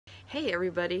Hey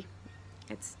everybody,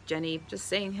 it's Jenny just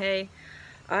saying hey.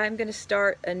 I'm going to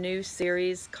start a new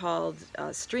series called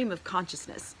Stream of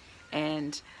Consciousness,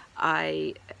 and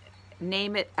I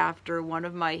name it after one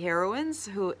of my heroines,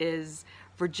 who is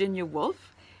Virginia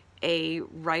Woolf, a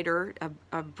writer,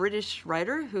 a British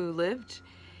writer who lived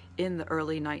in the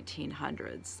early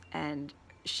 1900s, and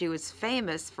she was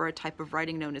famous for a type of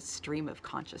writing known as stream of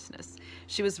consciousness.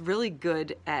 She was really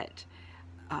good at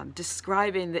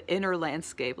describing the inner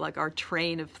landscape, like our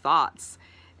train of thoughts,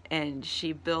 and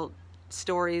she built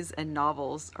stories and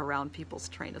novels around people's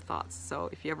train of thoughts. So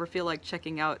if you ever feel like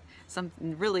checking out some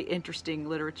really interesting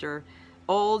literature,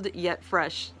 old yet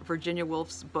fresh, Virginia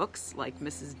Woolf's books like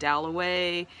Mrs.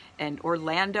 Dalloway and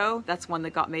Orlando, that's one that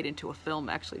got made into a film,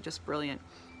 actually, just brilliant.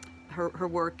 Her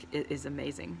work is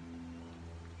amazing.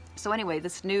 So anyway,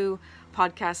 this new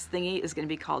podcast thingy is going to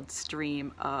be called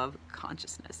Stream of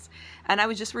Consciousness. And I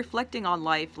was just reflecting on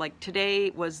life. Like,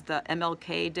 today was the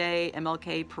MLK Day,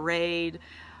 MLK parade.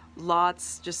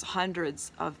 Lots, just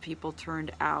hundreds of people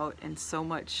turned out, and so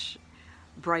much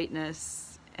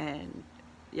brightness. And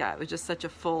yeah, it was just such a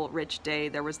full, rich day.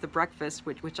 There was the breakfast,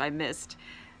 which I missed.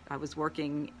 I was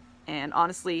working, and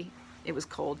honestly, it was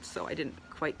cold, so I didn't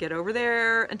quite get over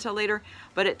there until later.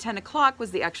 But at 10 o'clock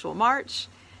was the actual march.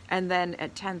 And then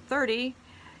at 10:30,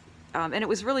 and it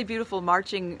was really beautiful,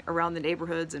 marching around the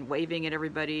neighborhoods and waving at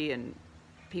everybody and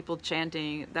people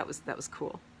chanting. That was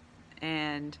cool.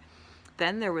 And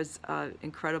then there was an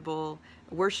incredible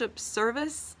worship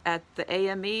service at the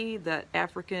AME, the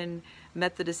African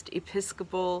Methodist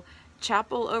Episcopal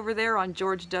Chapel over there on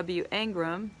George W.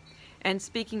 Ingram. And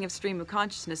speaking of stream of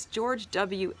consciousness, George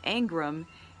W. Ingram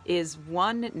is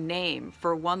one name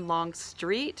for one long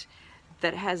street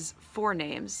that has four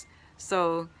names.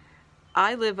 So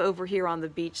I live over here on the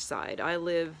beach side. I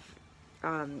live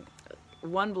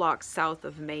one block south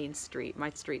of Main Street.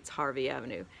 My street's Harvey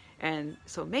Avenue. And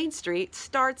so Main Street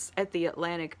starts at the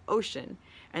Atlantic Ocean,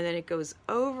 and then it goes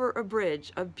over a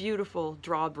bridge, a beautiful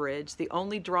drawbridge, the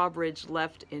only drawbridge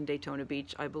left in Daytona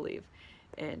Beach, I believe.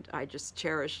 And I just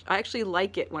cherish, I actually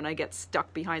like it when I get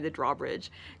stuck behind the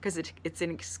drawbridge, because it's an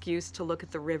excuse to look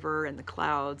at the river and the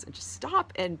clouds and just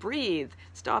stop and breathe,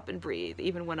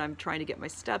 even when I'm trying to get my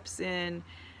steps in.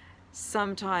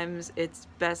 Sometimes it's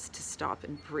best to stop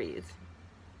and breathe.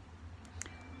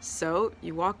 So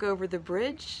you walk over the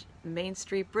bridge, Main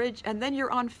Street Bridge, and then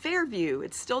you're on Fairview.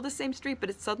 It's still the same street,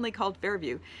 but it's suddenly called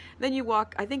Fairview. Then you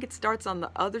walk, I think it starts on the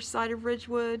other side of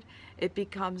Ridgewood. It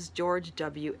becomes George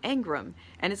W. Ingram.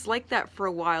 And it's like that for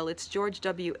a while. It's George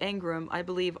W. Ingram, I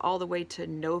believe, all the way to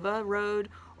Nova Road,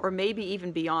 or maybe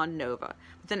even beyond Nova.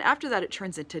 But then after that, it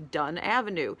turns into Dunn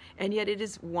Avenue, and yet it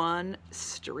is one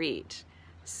street.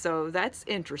 So that's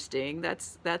interesting.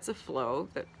 That's a flow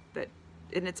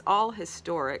and it's all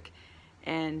historic.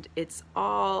 And it's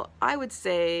all, I would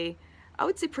say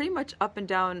pretty much up and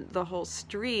down the whole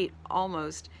street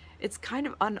almost. It's kind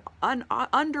of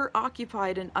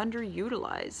under-occupied and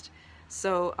underutilized.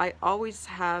 So I always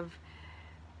have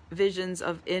visions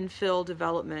of infill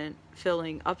development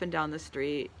filling up and down the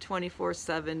street,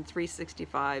 24/7,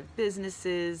 365,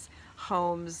 businesses,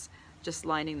 homes just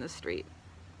lining the street.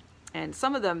 And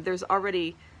some of them, there's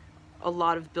already a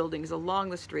lot of buildings along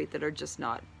the street that are just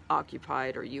not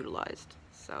occupied or utilized.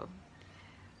 So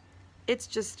it's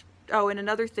just, oh, and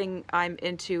another thing I'm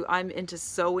into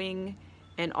sewing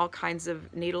and all kinds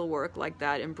of needlework like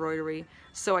that, embroidery.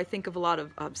 So I think of a lot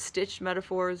of stitch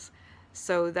metaphors.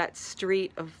 So that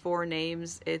street of four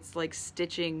names, it's like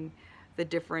stitching the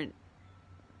different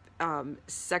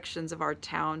sections of our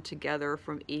town together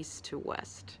from east to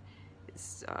west.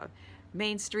 It's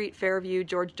Main Street, Fairview,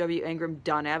 George W. Ingram,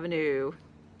 Dunn Avenue.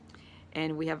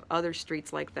 And we have other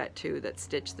streets like that too that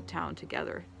stitch the town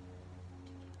together.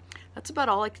 That's about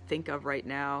all I can think of right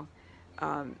now.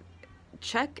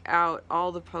 Check out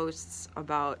all the posts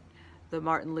about the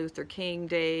Martin Luther King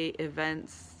Day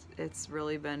events. It's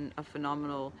really been a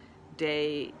phenomenal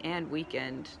day and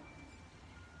weekend.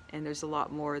 And there's a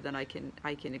lot more than I can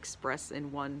express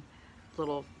in one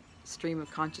little Stream of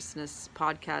Consciousness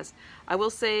podcast. I will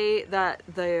say that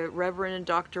the Reverend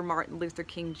Dr. Martin Luther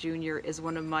King Jr. is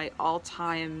one of my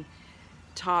all-time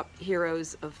top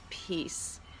heroes of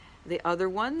peace. The other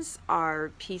ones are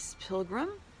Peace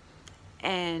Pilgrim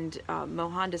and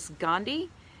Mohandas Gandhi,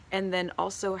 and then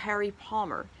also Harry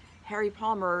Palmer. Harry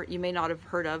Palmer, you may not have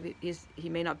heard of. He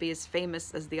may not be as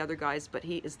famous as the other guys, but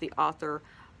he is the author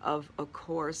of a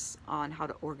course on how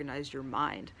to organize your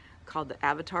mind called the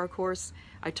Avatar course.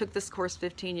 I took this course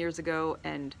 15 years ago,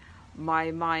 and my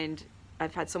mind,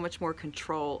 I've had so much more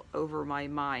control over my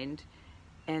mind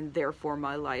and therefore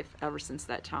my life ever since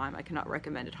that time. I cannot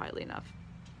recommend it highly enough.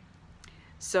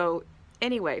 So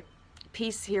anyway,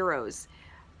 peace heroes.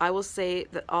 I will say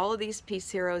that all of these peace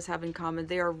heroes have in common,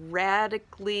 they are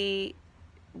radically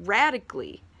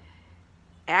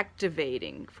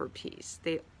activating for peace.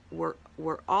 We're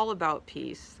all about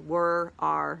peace.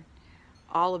 Are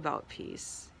all about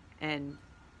peace and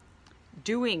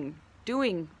doing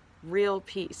real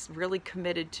peace, really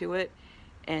committed to it.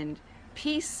 And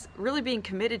peace, really being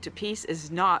committed to peace,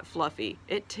 is not fluffy.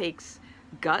 It takes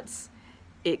guts.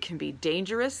 It can be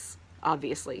dangerous,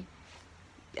 obviously.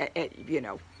 You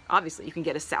know, obviously you can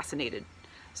get assassinated.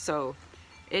 So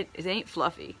it ain't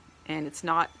fluffy, and it's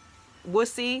not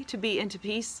wussy to be into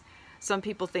peace. Some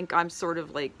people think I'm sort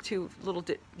of like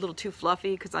little too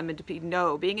fluffy because I'm into peace.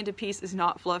 No, being into peace is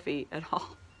not fluffy at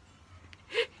all.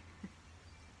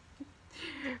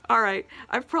 All right,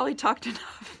 I've probably talked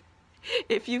enough.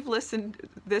 If you've listened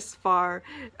this far,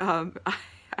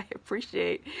 I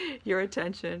appreciate your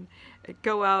attention.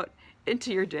 Go out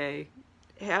into your day.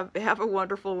 Have a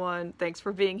wonderful one. Thanks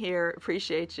for being here.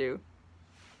 Appreciate you.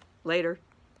 Later.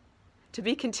 To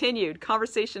be continued.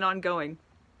 Conversation ongoing.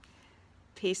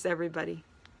 Peace, everybody.